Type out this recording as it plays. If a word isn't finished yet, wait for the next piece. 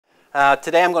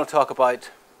Today I'm going to talk about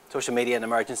social media and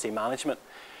emergency management.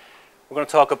 We're going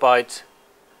to talk about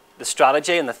the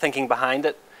strategy and the thinking behind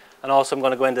it, and also I'm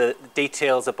going to go into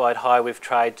details about how we've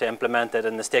tried to implement it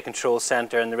in the State Control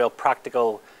Centre and the real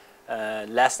practical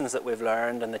lessons that we've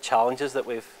learned and the challenges that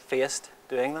we've faced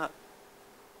doing that.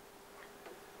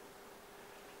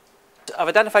 I've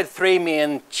identified three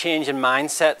main change in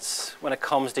mindsets when it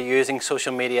comes to using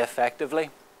social media effectively.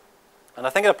 And I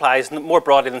think it applies more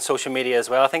broadly than social media as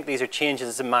well. I think these are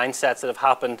changes in mindsets that have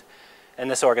happened in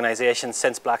this organisation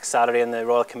since Black Saturday and the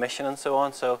Royal Commission and so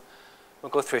on. So we'll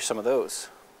go through some of those.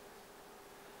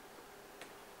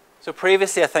 So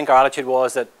previously I think our attitude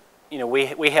was that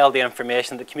we held the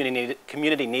information that the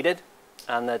community needed,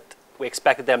 and that we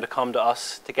expected them to come to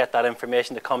us to get that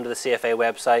information, to come to the CFA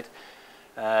website,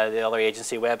 the other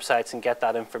agency websites, and get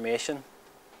that information.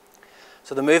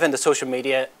 So the move into social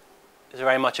media is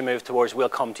very much a move towards we'll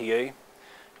come to you.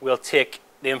 We'll take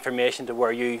the information to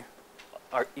where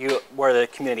where the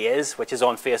community is, which is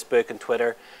on Facebook and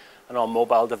Twitter and on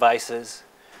mobile devices.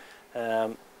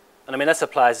 And I mean, this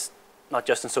applies not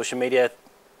just in social media.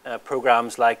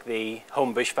 Programs like the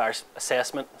Home Bushfire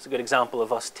Assessment is a good example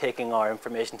of us taking our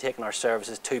information, taking our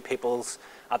services to people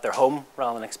at their home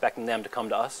rather than expecting them to come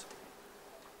to us.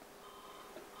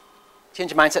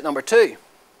 Change of mindset number two.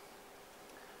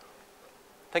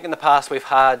 I think in the past we've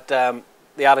had the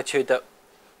attitude that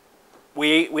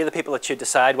we're the people that should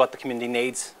decide what the community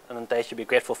needs, and they should be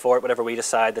grateful for it, whatever we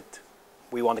decide that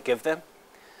we want to give them.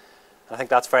 And I think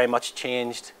that's very much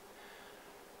changed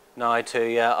now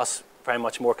to us very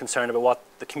much more concerned about what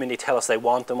the community tell us they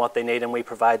want and what they need, and we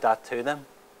provide that to them.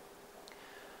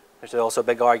 There's also a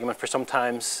big argument for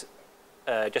sometimes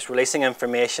just releasing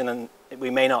information, and we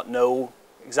may not know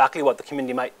exactly what the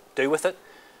community might do with it.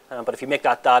 But if you make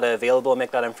that data available,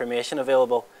 make that information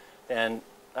available, then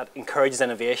that encourages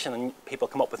innovation and people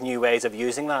come up with new ways of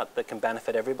using that can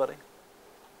benefit everybody.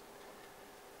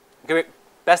 The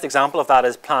best example of that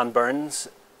is planned burns.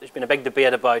 There's been a big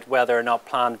debate about whether or not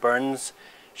planned burns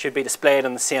should be displayed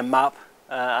on the same map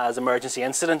as emergency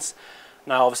incidents.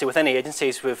 Now obviously within the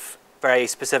agencies we've very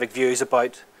specific views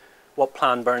about what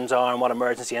planned burns are and what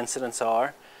emergency incidents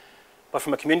are. But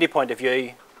from a community point of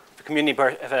view,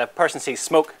 if a person sees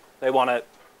smoke, they want to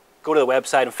go to the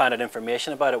website and find out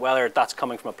information about it. Whether that's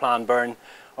coming from a planned burn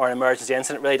or an emergency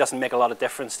incident really doesn't make a lot of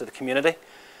difference to the community.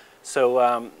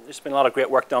 So there's been a lot of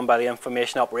great work done by the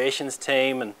information operations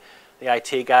team and the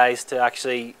IT guys to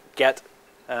actually get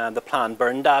the planned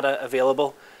burn data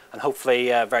available, and hopefully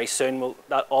very soon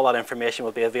all that information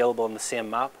will be available on the same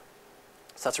map.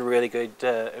 So that's a really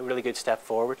good step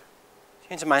forward.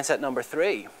 Change of mindset number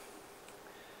three.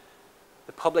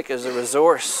 The public is a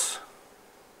resource,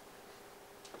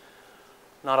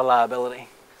 not a liability.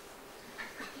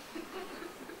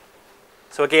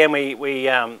 So again, we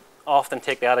often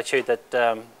take the attitude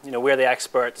that we're the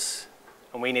experts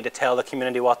and we need to tell the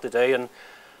community what to do,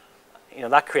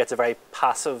 and that creates a very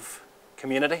passive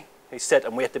community who sit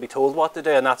and wait to be told what to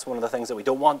do, and that's one of the things that we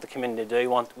don't want the community to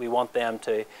do. We want them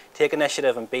to take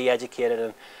initiative and be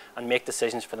educated and make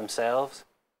decisions for themselves.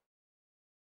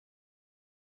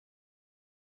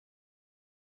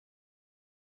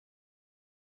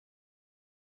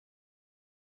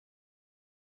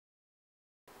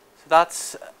 So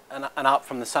that's an app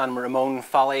from the San Ramon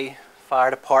Valley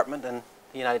Fire Department in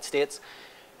the United States.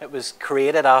 It was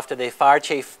created after the fire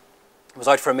chief was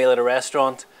out for a meal at a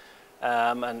restaurant,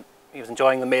 and he was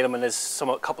enjoying the meal, and when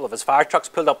a couple of his fire trucks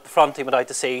pulled up the front, he went out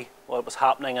to see what was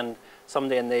happening, and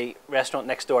somebody in the restaurant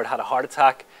next door had a heart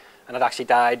attack and had actually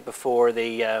died before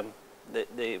the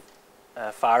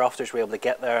fire officers were able to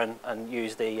get there and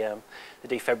use the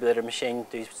defibrillator machine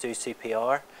to do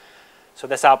CPR. So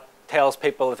this app tells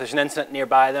people if there's an incident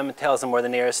nearby them, it tells them where the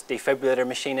nearest defibrillator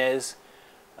machine is,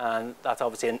 and that's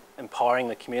obviously empowering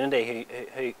the community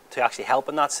who to actually help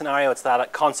in that scenario. It's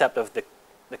that concept of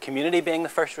the community being the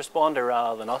first responder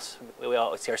rather than us. We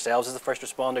always see ourselves as the first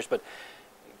responders, but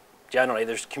generally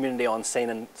there's community on scene,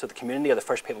 and so the community are the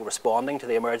first people responding to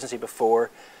the emergency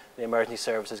before the emergency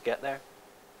services get there.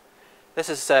 This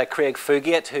is Craig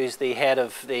Fugate, who's the head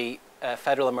of the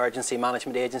Federal Emergency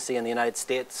Management Agency in the United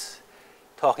States,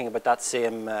 talking about that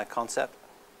same concept.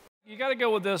 You got to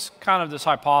go with this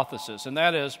hypothesis, and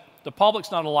that is the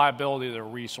public's not a liability, they're a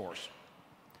resource.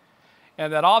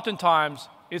 And that oftentimes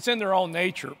it's in their own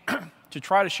nature to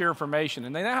try to share information,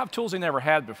 and they now have tools they never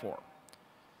had before.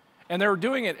 And they're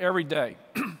doing it every day.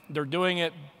 They're doing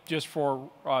it just for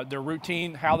their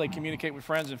routine, how they communicate with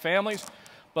friends and families,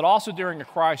 but also during a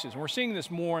crisis. And we're seeing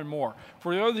this more and more.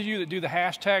 For those of you that do the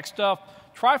hashtag stuff,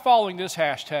 try following this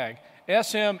hashtag,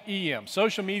 SMEM,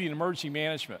 Social Media and Emergency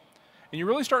Management. And you're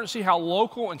really starting to see how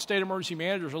local and state emergency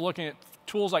managers are looking at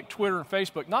tools like Twitter and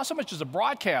Facebook, not so much as a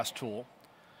broadcast tool,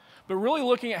 but really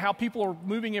looking at how people are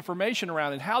moving information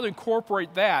around and how to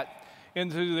incorporate that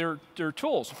into their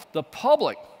tools. The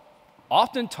public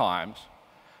oftentimes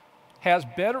has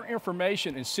better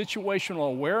information and situational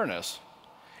awareness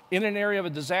in an area of a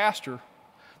disaster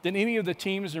than any of the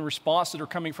teams in response that are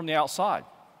coming from the outside.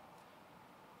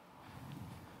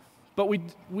 But we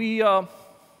kind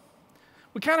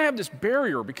of have this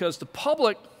barrier because the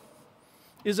public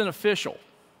isn't official.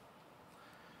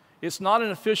 It's not an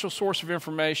official source of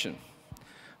information.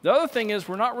 The other thing is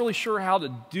we're not really sure how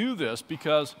to do this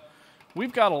because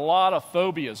we've got a lot of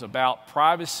phobias about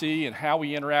privacy and how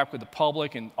we interact with the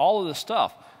public and all of this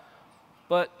stuff.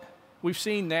 But we've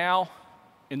seen now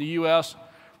in the U.S.,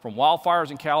 from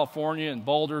wildfires in California and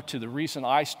Boulder to the recent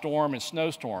ice storm and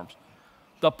snowstorms,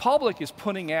 the public is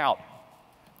putting out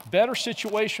better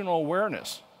situational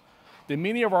awareness than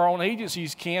many of our own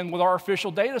agencies can with our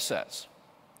official data sets.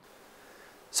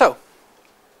 So,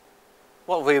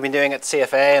 what have we been doing at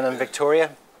CFA and in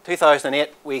Victoria?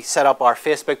 2008, we set up our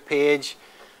Facebook page.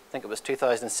 I think it was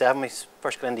 2007 we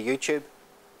first got into YouTube.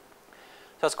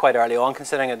 So that's quite early on,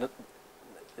 considering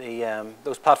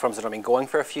those platforms that have been going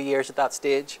for a few years at that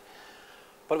stage.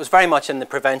 But it was very much in the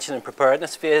prevention and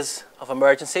preparedness phase of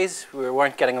emergencies. We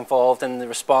weren't getting involved in the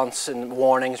response and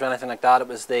warnings or anything like that. It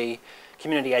was the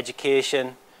community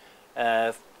education,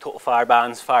 total fire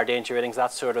bans, fire danger ratings,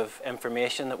 that sort of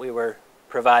information that we were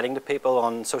providing to people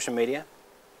on social media.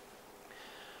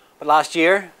 But last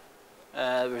year,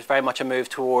 there was very much a move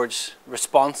towards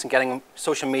response and getting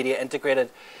social media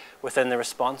integrated within the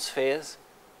response phase.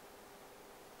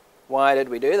 Why did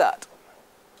we do that?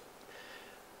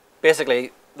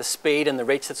 Basically, the speed and the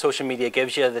reach that social media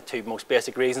gives you, the two most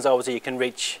basic reasons. Obviously, you can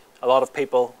reach a lot of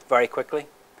people very quickly.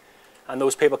 And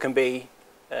those people can be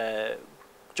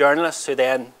journalists who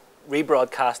then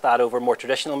rebroadcast that over more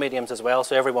traditional mediums as well.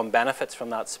 So everyone benefits from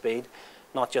that speed,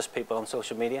 not just people on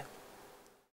social media.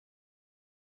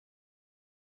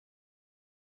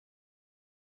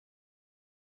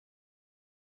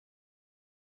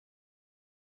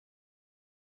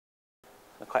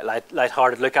 A quite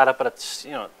light-hearted look at it, but it's,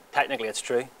 you know, technically it's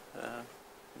true.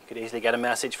 You could easily get a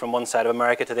message from one side of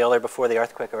America to the other before the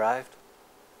earthquake arrived.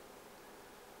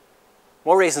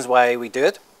 More reasons why we do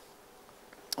it.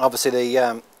 Obviously,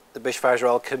 the Bushfires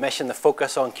Royal Commission, the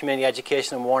focus on community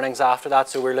education and warnings after that,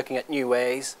 so we're looking at new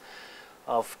ways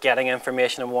of getting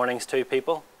information and warnings to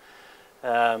people.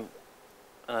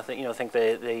 And I think,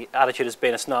 the attitude has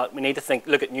been, we need to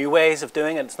look at new ways of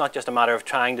doing it. It's not just a matter of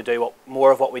trying to do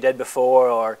more of what we did before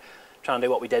or trying to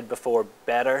do what we did before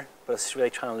better, but it's really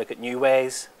trying to look at new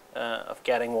ways of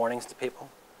getting warnings to people.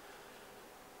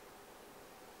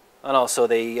 And also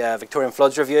the Victorian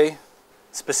Floods Review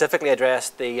specifically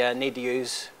addressed the need to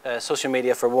use social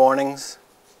media for warnings.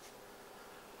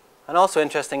 And also,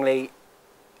 interestingly,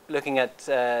 looking at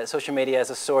social media as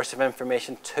a source of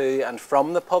information to and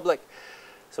from the public.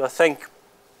 So I think,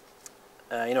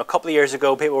 a couple of years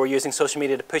ago, people were using social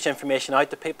media to push information out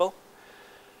to people.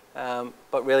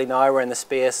 But really now we're in the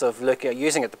space of looking at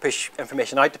using it to push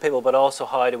information out to people, but also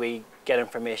how do we get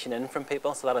information in from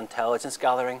people, so that intelligence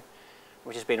gathering,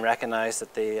 which has been recognised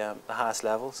at the highest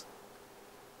levels.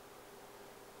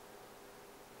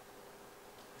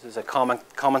 This is a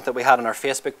comment that we had on our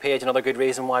Facebook page. Another good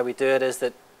reason why we do it is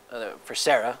that for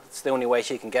Sarah, it's the only way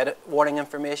she can get warning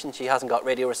information. She hasn't got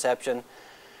radio reception.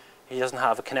 She doesn't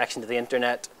have a connection to the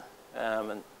internet,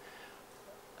 and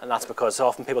that's because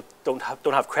often people don't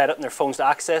have credit in their phones to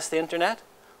access the internet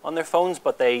on their phones,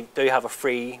 but they do have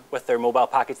with their mobile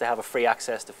package, they have a free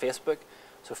access to Facebook.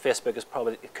 So Facebook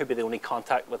could be the only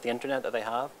contact with the internet that they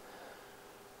have.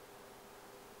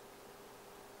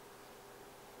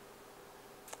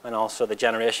 And also the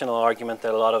generational argument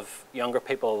that a lot of younger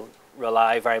people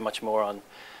rely very much more on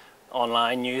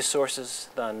online news sources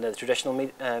than the traditional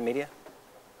media.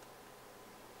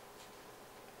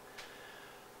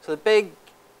 So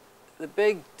the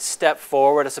big step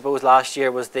forward, I suppose, last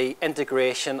year was the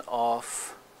integration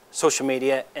of social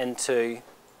media into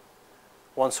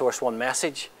One Source, One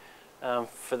Message.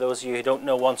 For those of you who don't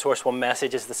know, One Source, One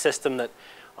Message is the system that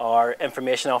our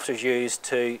information officers use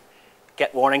to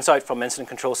get warnings out from incident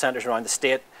control centres around the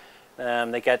state.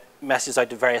 They get messages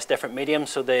out to various different mediums,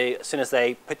 so as soon as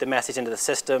they put the message into the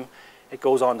system, it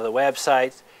goes onto the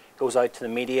website, goes out to the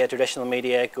media, traditional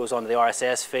media, it goes onto the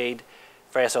RSS feed,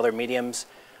 various other mediums.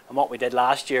 And what we did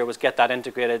last year was get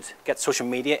social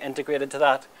media integrated to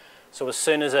that. So as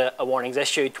soon as a warning is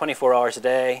issued, 24 hours a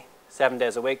day, 7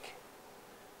 days a week,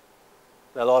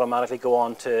 they'll automatically go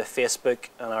on to Facebook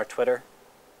and our Twitter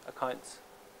accounts.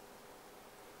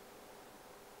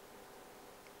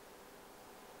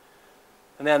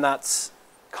 And then that's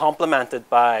complemented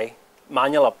by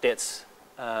manual updates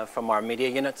from our media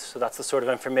unit. So that's the sort of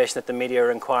information that the media are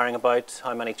inquiring about,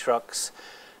 how many trucks,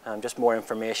 just more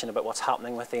information about what's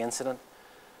happening with the incident.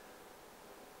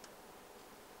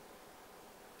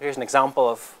 Here's an example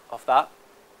of that.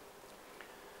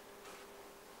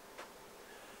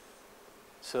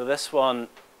 So this one,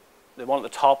 the one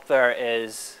at the top there,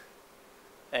 is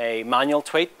a manual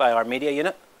tweet by our media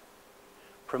unit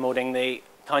promoting the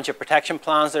township protection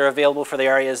plans that are available for the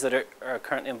areas that are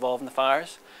currently involved in the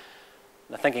fires.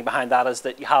 And the thinking behind that is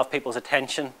that you have people's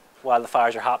attention while the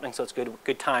fires are happening, so it's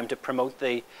good time to promote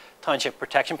the township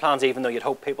protection plans, even though you'd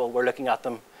hope people were looking at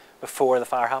them before the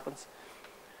fire happens.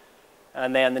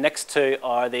 And then the next two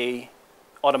are the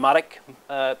automatic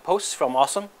posts from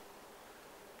Awesome.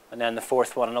 And then the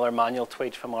fourth one, another manual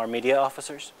tweet from our media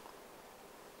officers.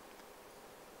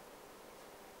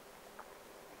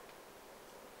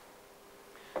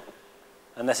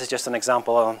 And this is just an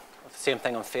example of the same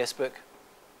thing on Facebook,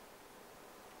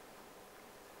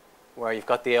 where you've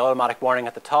got the automatic warning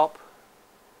at the top,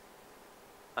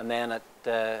 and then at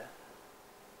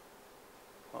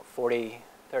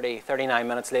 39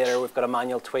 minutes later, we've got a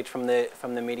manual tweet from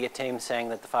the media team saying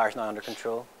that the fire's now under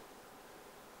control.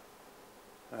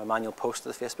 Or a manual post to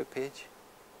the Facebook page.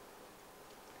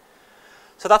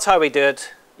 So that's how we do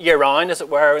it year round, as it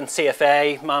were, in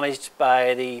CFA, managed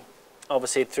by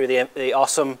obviously through the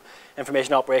Awesome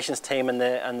information operations team and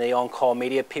the on-call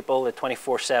media people. The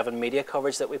 24/7 media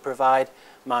coverage that we provide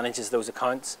manages those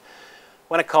accounts.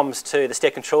 When it comes to the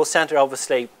State Control Centre,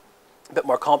 obviously a bit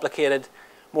more complicated,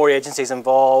 more agencies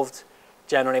involved,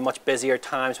 generally much busier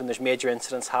times when there's major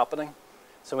incidents happening.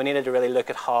 So we needed to really look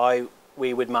at how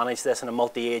we would manage this on a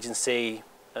multi-agency,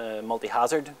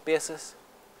 multi-hazard basis.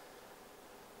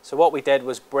 So what we did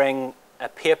was bring a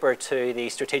paper to the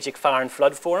Strategic Fire and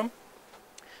Flood Forum,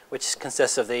 which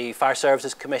consists of the Fire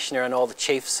Services Commissioner and all the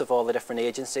chiefs of all the different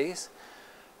agencies,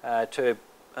 to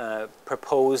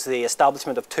propose the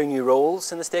establishment of 2 new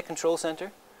roles in the State Control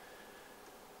Centre.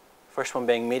 First one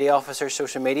being media officer,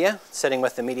 social media, sitting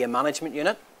with the media management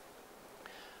unit,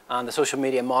 and the social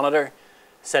media monitor,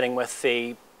 sitting with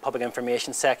the public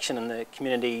information section and the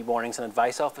community warnings and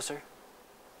advice officer.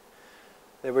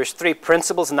 There were 3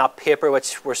 principles in that paper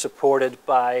which were supported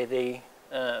by the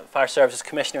Fire Services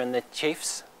Commissioner and the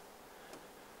chiefs.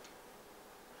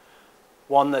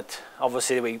 One, that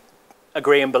obviously we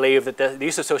agree and believe that the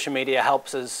use of social media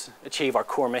helps us achieve our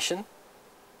core mission.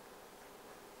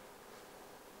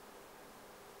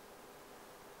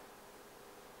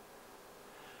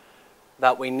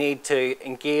 That we need to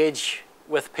engage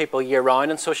with people year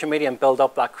round on social media and build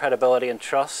up that credibility and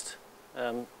trust.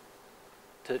 To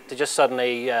just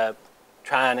suddenly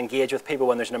try and engage with people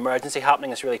when there's an emergency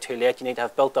happening is really too late. You need to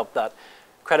have built up that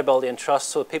credibility and trust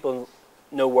so that people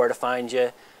know where to find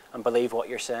you and believe what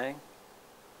you're saying.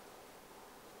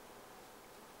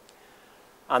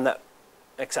 And an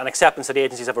acceptance that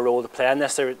agencies have a role to play in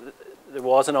this. There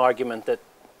was an argument that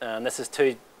this is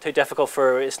too difficult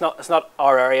it's not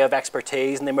our area of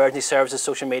expertise in the emergency services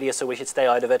social media, so we should stay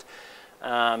out of it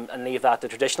and leave that to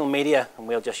traditional media, and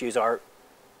we'll just use our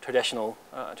traditional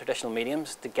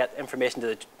mediums to get information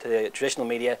to the traditional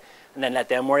media and then let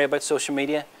them worry about social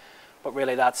media. But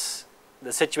really that's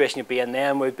the situation you'd be in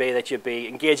then, would be that you'd be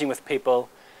engaging with people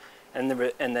in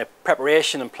the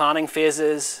preparation and planning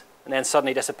phases, and then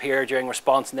suddenly disappear during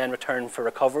response and then return for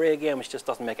recovery again, which just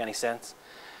doesn't make any sense.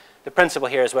 The principle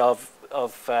here as well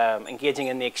of engaging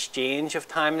in the exchange of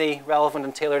timely, relevant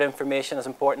and tailored information is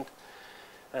important,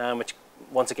 which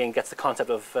once again gets the concept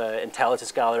of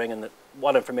intelligence gathering and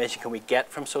what information can we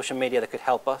get from social media that could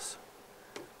help us.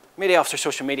 Media officer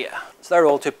social media. It's their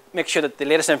role to make sure that the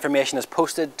latest information is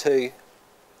posted to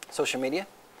social media.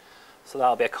 So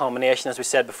that'll be a combination, as we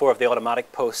said before, of the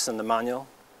automatic posts and the manual.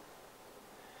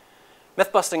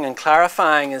 Myth busting and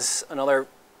clarifying is another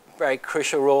very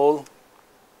crucial role.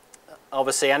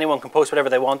 Obviously anyone can post whatever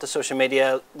they want to social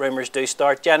media. Rumours do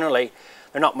start. Generally,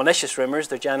 they're not malicious rumours.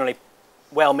 They're generally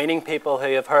well-meaning people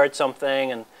who have heard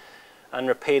something and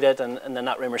repeat it, and then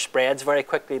that rumour spreads very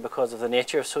quickly because of the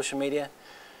nature of social media.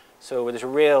 So there's a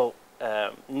real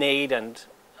need and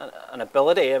an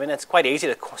ability. I mean, it's quite easy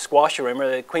to squash a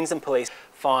rumour. The Queensland Police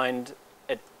found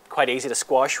it quite easy to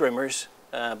squash rumours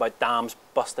about dams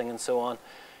busting and so on,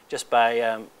 just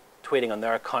by tweeting on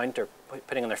their account or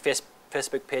putting on their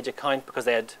Facebook page account, because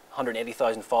they had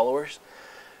 180,000 followers.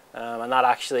 And that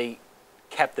actually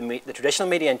kept the traditional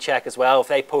media in check as well. If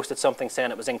they posted something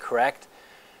saying it was incorrect,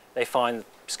 they found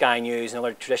Sky News and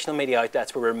other traditional media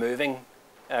outlets were removing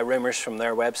rumours from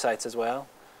their websites as well.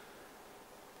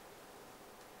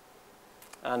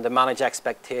 and to manage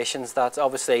expectations. That's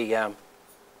obviously,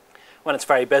 when it's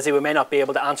very busy, we may not be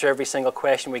able to answer every single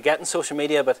question we get in social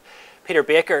media, but Peter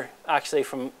Baker, actually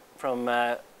from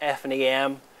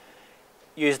F&EM,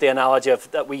 used the analogy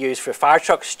that we use for fire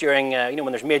trucks during,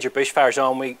 when there's major bushfires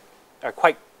on. We are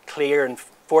quite clear and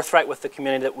forthright with the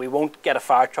community that we won't get a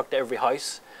fire truck to every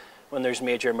house when there's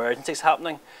major emergencies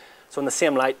happening. So in the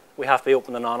same light, we have to be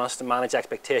open and honest and manage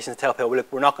expectations, tell people,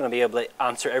 look, we're not going to be able to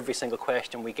answer every single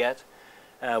question we get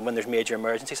when there's major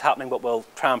emergencies happening, but we'll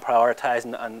try and prioritise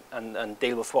and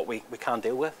deal with what we can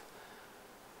deal with.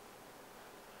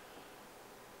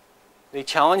 The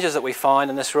challenges that we find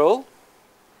in this role: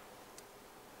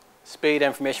 speed,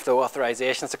 information flow,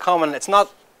 authorization. It's a common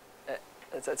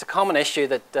issue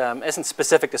that isn't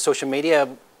specific to social media. I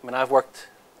mean, I've worked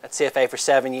at CFA for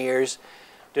 7 years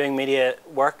doing media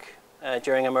work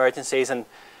during emergencies, and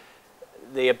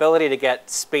the ability to get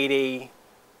speedy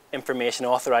information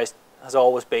authorized has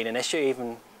always been an issue,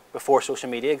 even before social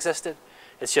media existed.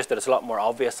 It's just that it's a lot more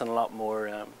obvious and a lot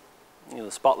more,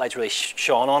 the spotlight's really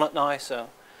shone on it now. So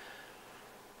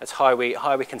it's how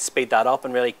we can speed that up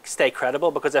and really stay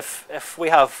credible. Because if we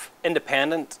have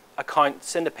independent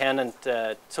accounts,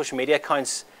 social media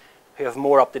accounts who have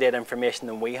more up-to-date information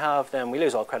than we have, then we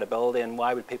lose all credibility. And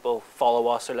why would people follow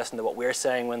us or listen to what we're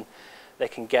saying when they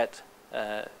can get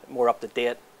more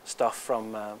up-to-date stuff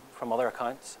from other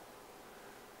accounts?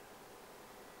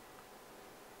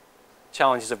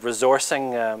 Challenges of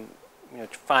resourcing,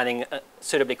 finding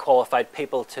suitably qualified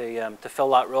people to fill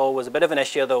that role was a bit of an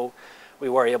issue, though we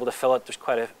were able to fill it.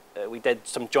 There's we did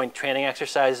some joint training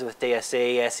exercises with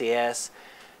DSE, SES,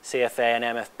 CFA and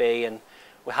MFB, and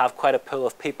we have quite a pool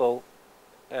of people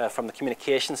from the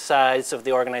communication sides of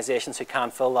the organisations who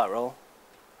can fill that role.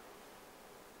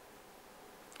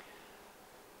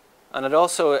 And it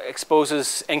also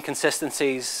exposes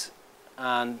inconsistencies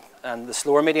and the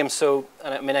slower medium. So,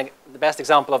 the best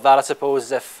example of that, I suppose,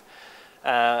 is if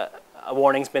a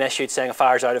warning's been issued saying a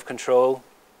fire's out of control,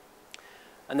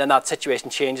 and then that situation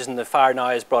changes and the fire now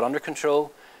is brought under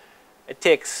control. It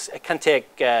can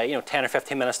take 10 or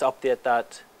 15 minutes to update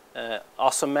that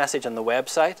awesome message on the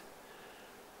website.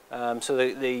 So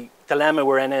the dilemma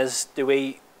we're in is, do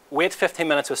we wait 15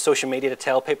 minutes with social media to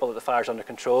tell people that the fire's under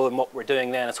control, and what we're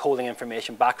doing then is holding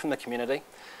information back from the community?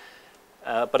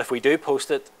 But if we do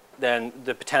post it, then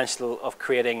the potential of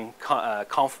creating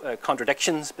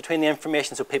contradictions between the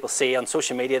information. So people see on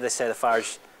social media, they say the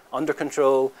fire's under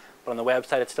control, but on the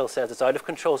website it still says it's out of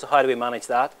control. So how do we manage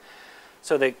that?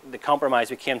 So the compromise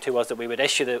we came to was that we would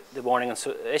issue the warning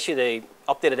and issue the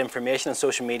updated information on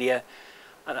social media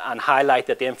and highlight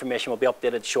that the information will be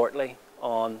updated shortly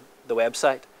on the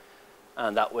website,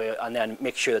 and that way, and then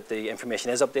make sure that the information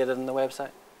is updated on the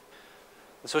website.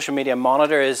 The social media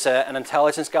monitor is an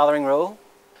intelligence gathering role.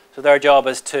 So their job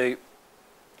is to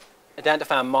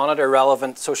identify and monitor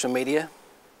relevant social media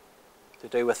to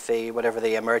do with whatever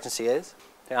the emergency is,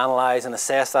 to analyse and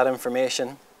assess that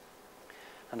information,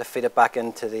 and to feed it back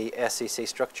into the SCC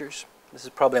structures. This is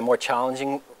probably a more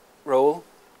challenging role.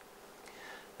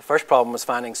 The first problem was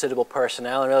finding suitable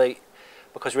personnel, and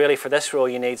because for this role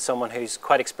you need someone who's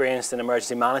quite experienced in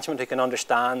emergency management, who can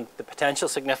understand the potential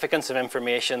significance of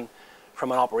information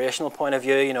from an operational point of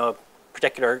view, a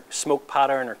particular smoke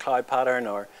pattern or cloud pattern,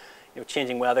 or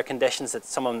changing weather conditions that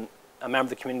a member of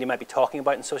the community might be talking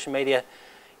about in social media.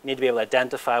 You need to be able to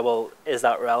identify, well, is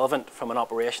that relevant from an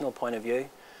operational point of view?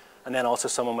 And then also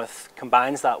someone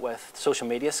combines that with social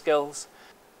media skills.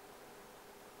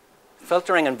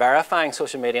 Filtering and verifying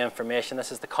social media information,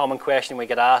 this is the common question we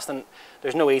get asked, and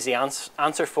there's no easy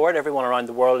answer for it. Everyone around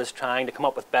the world is trying to come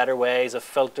up with better ways of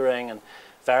filtering and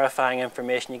verifying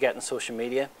information you get in social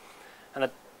media. And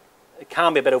it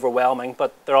can be a bit overwhelming,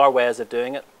 but there are ways of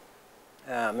doing it.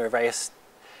 There are various,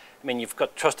 you've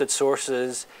got trusted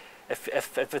sources.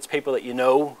 If it's people that you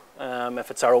know,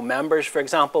 if it's our own members, for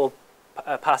example,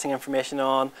 passing information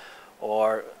on,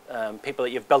 or people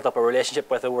that you've built up a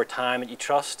relationship with over time that you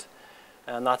trust,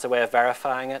 and that's a way of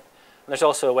verifying it. And there's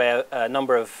also a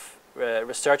number of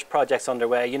research projects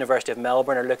underway. University of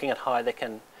Melbourne are looking at how they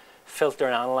can filter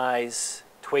and analyse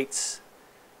tweets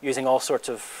using all sorts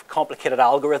of complicated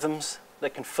algorithms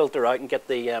that can filter out and get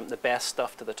the best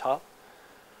stuff to the top.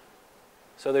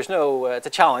 So there's it's a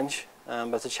challenge,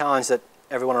 but it's a challenge that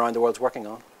everyone around the world is working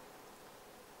on.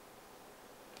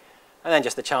 And then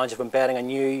just the challenge of embedding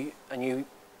a new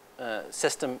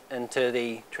system into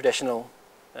the traditional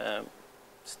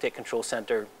state control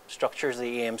centre structures, the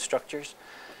EAM structures.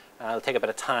 It'll take a bit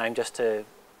of time just to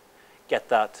get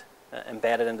that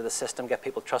embedded into the system, get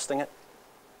people trusting it.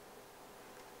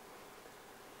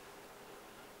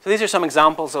 So these are some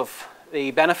examples of the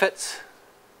benefits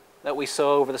that we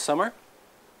saw over the summer.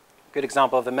 Good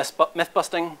example of the myth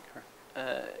busting.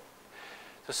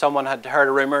 So someone had heard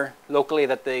a rumour locally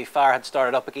that the fire had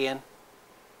started up again,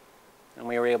 and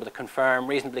we were able to confirm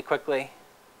reasonably quickly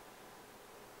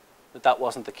that that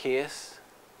wasn't the case.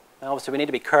 And obviously we need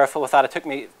to be careful with that. It took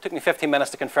me 15 minutes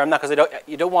to confirm that, because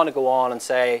you don't want to go on and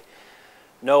say,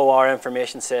 no, our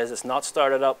information says it's not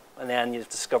started up, and then you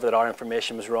discover that our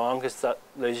information was wrong, because that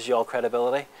loses you all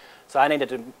credibility. So I needed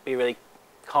to be really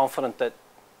confident that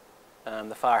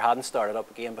the fire hadn't started up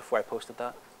again before I posted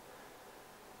that.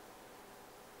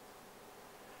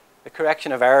 The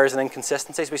correction of errors and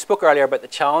inconsistencies. We spoke earlier about the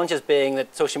challenges being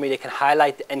that social media can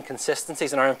highlight the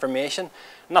inconsistencies in our information.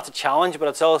 Not a challenge, but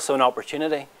it's also an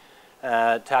opportunity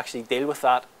to actually deal with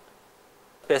that.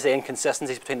 Basically,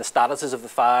 inconsistencies between the statuses of the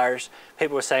fires.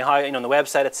 People were saying, how, on the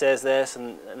website it says this,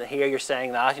 and here you're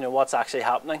saying that, what's actually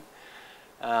happening.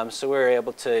 So we were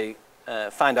able to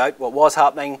find out what was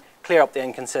happening, clear up the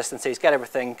inconsistencies, get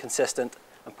everything consistent,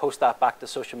 and post that back to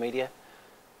social media.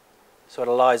 So it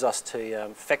allows us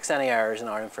to fix any errors in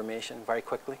our information very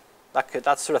quickly. That's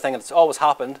the sort of thing that's always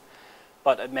happened,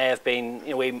 but it may have been,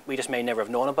 we just may never have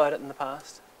known about it in the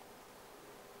past.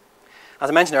 As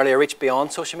I mentioned earlier, reach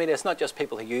beyond social media. It's not just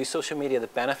people who use social media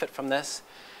that benefit from this.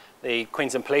 The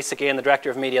Queensland Police, again, the Director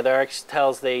of Media there,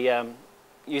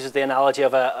 uses the analogy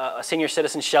of a senior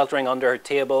citizen sheltering under her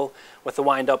table with the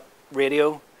wind-up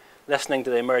radio, listening to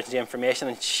the emergency information,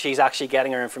 and she's actually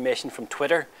getting her information from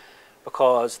Twitter,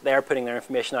 because they're putting their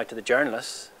information out to the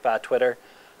journalists via Twitter,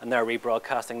 and they're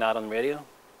rebroadcasting that on radio.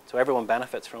 So everyone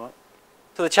benefits from it.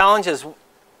 So the challenge is,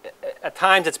 at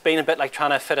times it's been a bit like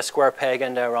trying to fit a square peg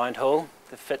into a round hole,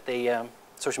 to fit the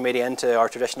social media into our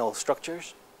traditional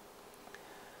structures.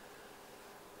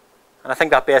 And I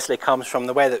think that basically comes from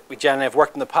the way that we generally have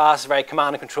worked in the past, very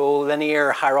command and control,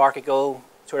 linear, hierarchical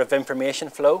sort of information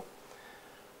flow.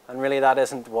 And really that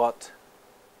isn't what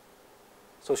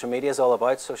social media is all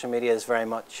about. Social media is very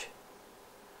much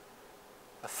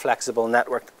a flexible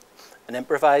network, an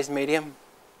improvised medium.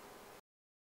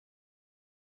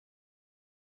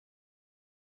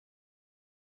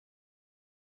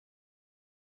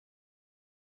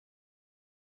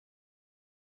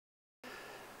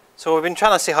 So we've been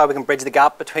trying to see how we can bridge the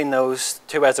gap between those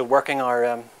two ways of working,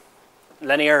 our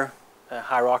linear,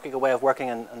 hierarchical way of working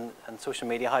and social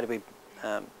media. How do we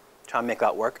try and make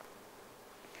that work?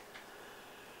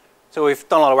 So we've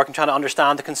done a lot of work in trying to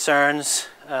understand the concerns.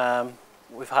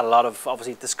 We've had a lot of,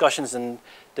 obviously, discussions and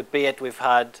debate. We've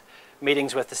had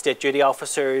meetings with the state duty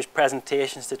officers,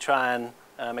 presentations to try and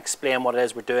explain what it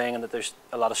is we're doing, and that there's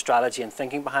a lot of strategy and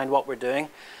thinking behind what we're doing.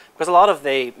 Because a lot of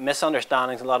the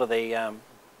misunderstandings, a lot of the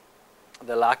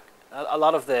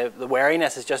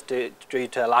wariness is just due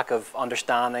to a lack of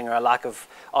understanding, or a lack of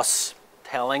us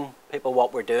telling people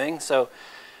what we're doing. So,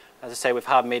 as I say, we've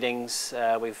had meetings,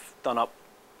 we've done up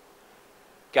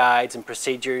guides and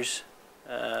procedures,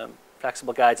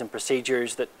 flexible guides and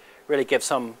procedures that really give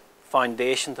some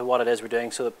foundation to what it is we're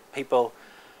doing, so that people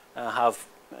have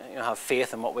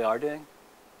faith in what we are doing.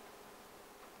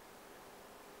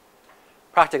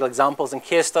 Practical examples and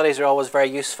case studies are always very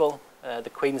useful. The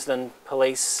Queensland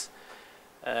Police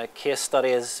case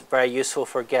study is very useful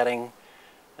for getting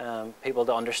people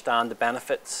to understand the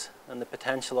benefits and the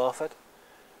potential of it.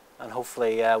 And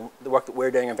hopefully the work that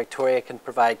we're doing in Victoria can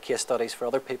provide case studies for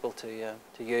other people to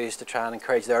use to try and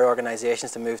encourage their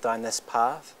organisations to move down this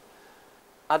path.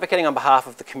 Advocating on behalf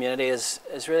of the community is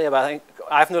really about, I think,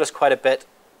 I've noticed quite a bit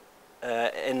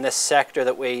in this sector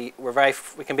that we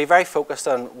can be very focused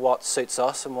on what suits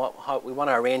us and how we want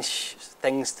to arrange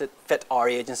things to fit our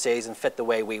agencies and fit the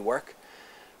way we work.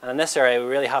 And in this area, we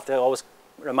really have to always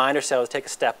remind ourselves, take a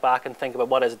step back and think about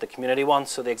what is it the community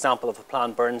wants. So the example of the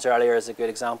planned burns earlier is a good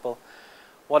example.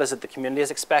 What is it the community is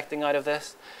expecting out of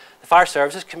this? The Fire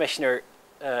Services Commissioner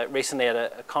recently at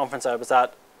a conference I was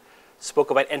at spoke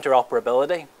about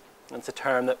interoperability. It's a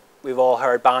term that we've all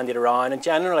heard bandied around, and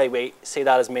generally we see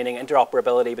that as meaning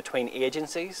interoperability between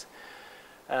agencies.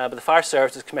 But the Fire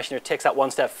Services Commissioner takes that one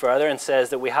step further and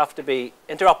says that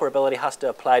interoperability has to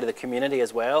apply to the community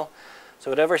as well.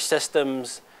 So whatever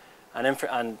systems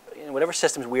whatever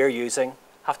systems we're using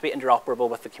have to be interoperable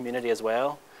with the community as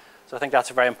well. So I think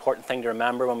that's a very important thing to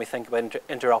remember when we think about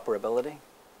interoperability.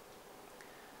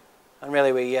 And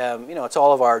really, it's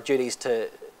all of our duties to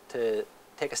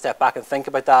take a step back and think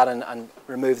about that, and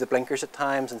remove the blinkers at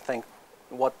times and think,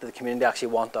 what do the community actually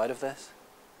want out of this?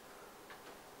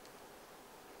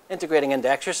 Integrating into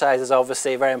exercise is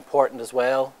obviously very important as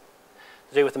well,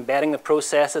 to do with embedding the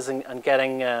processes and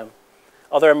getting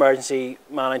other emergency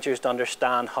managers to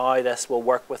understand how this will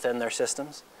work within their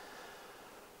systems.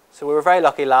 So we were very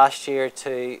lucky last year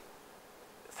to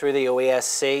through the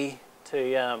OASC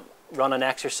to run an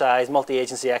exercise,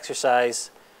 multi-agency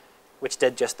exercise, which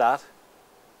did just that.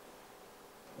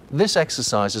 This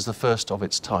exercise is the first of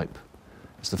its type.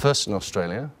 It's the first in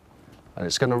Australia, and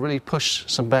it's going to really push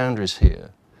some boundaries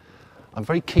here. I'm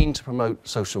very keen to promote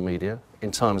social media in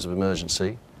times of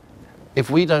emergency. If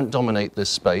we don't dominate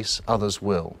this space, others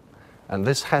will. And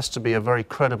this has to be a very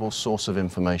credible source of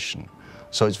information.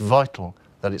 So it's vital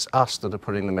that it's us that are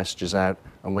putting the messages out,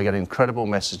 and we're getting credible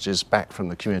messages back from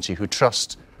the community who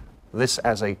trust this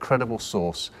as a credible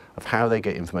source of how they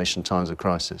get information in times of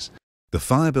crisis. The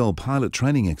Firebell pilot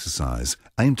training exercise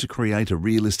aimed to create a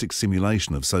realistic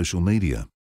simulation of social media.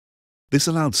 This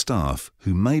allowed staff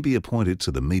who may be appointed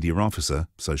to the media officer,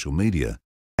 social media,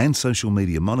 and social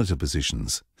media monitor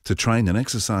positions to train and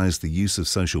exercise the use of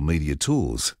social media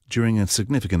tools during a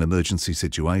significant emergency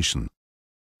situation.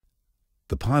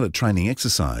 The pilot training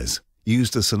exercise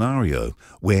used a scenario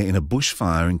wherein a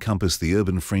bushfire encompassed the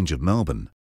urban fringe of Melbourne,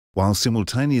 while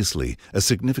simultaneously a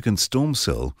significant storm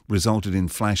cell resulted in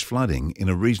flash flooding in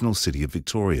a regional city of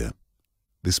Victoria.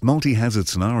 This multi-hazard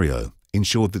scenario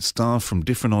ensured that staff from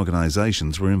different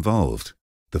organisations were involved.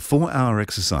 The 4-hour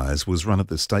exercise was run at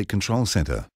the State Control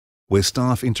Centre, where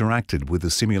staff interacted with the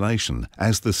simulation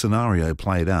as the scenario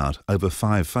played out over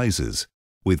 5 phases,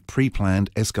 with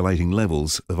pre-planned escalating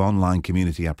levels of online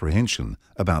community apprehension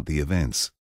about the events.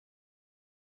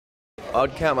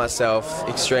 I'd count myself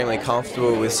extremely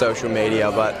comfortable with social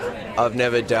media, but I've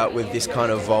never dealt with this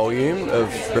kind of volume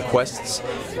of requests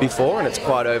before, and it's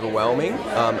quite overwhelming.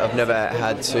 I've never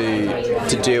had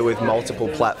to deal with multiple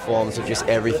platforms of just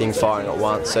everything firing at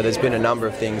once, so there's been a number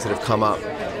of things that have come up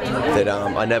that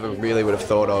I never really would have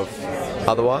thought of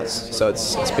otherwise, so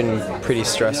it's been pretty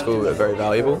stressful but very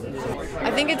valuable. I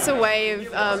think it's a way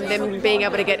of them being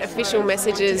able to get official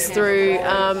messages through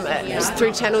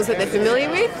channels that they're familiar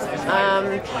with,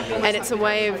 and it's a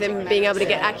way of them being able to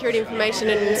get accurate information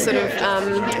and sort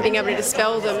of being able to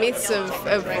dispel the myths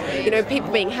of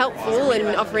people being helpful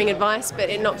and offering advice but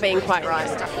it not being quite right.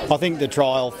 I think the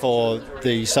trial for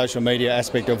the social media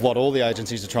aspect of what all the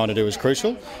agencies are trying to do is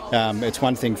crucial. It's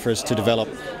one thing for us to develop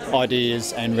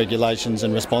ideas and regulations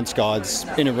and response guides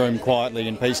in a room quietly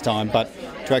in peacetime, but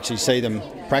to actually see them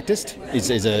practiced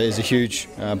is a huge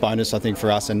bonus, I think,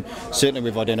 for us, and certainly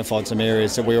we've identified some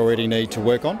areas that we already need to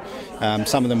work on.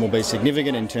 Some of them will be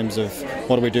significant in terms of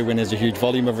what do we do when there's a huge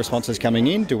volume of responses coming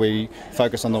in? Do we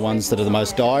focus on the ones that are the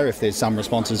most dire? If there's some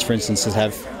responses, for instance, that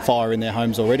have fire in their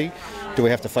homes already, do we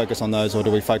have to focus on those, or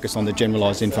do we focus on the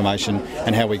generalised information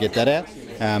and how we get that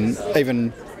out?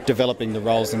 Even developing the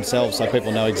roles themselves so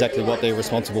people know exactly what they're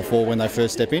responsible for when they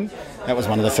first step in. That was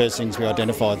one of the first things we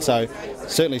identified. So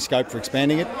certainly scope for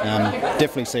expanding it,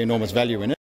 definitely see enormous value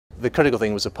in it. The critical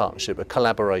thing was a partnership, a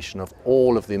collaboration of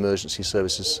all of the emergency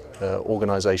services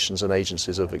organisations and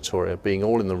agencies of Victoria being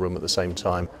all in the room at the same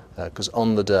time, because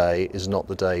on the day is not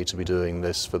the day to be doing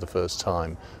this for the first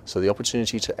time. So the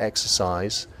opportunity to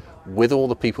exercise with all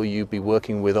the people you'd be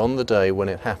working with on the day when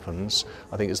it happens,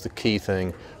 I think is the key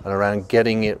thing, and around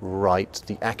getting it right,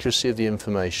 the accuracy of the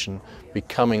information,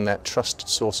 becoming that trusted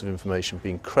source of information,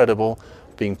 being credible,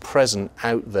 being present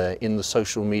out there in the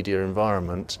social media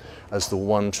environment as the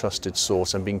one trusted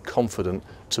source, and being confident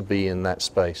to be in that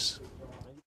space.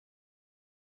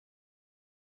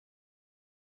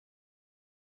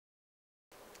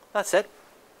 That's it.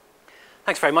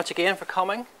 Thanks very much again for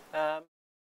coming.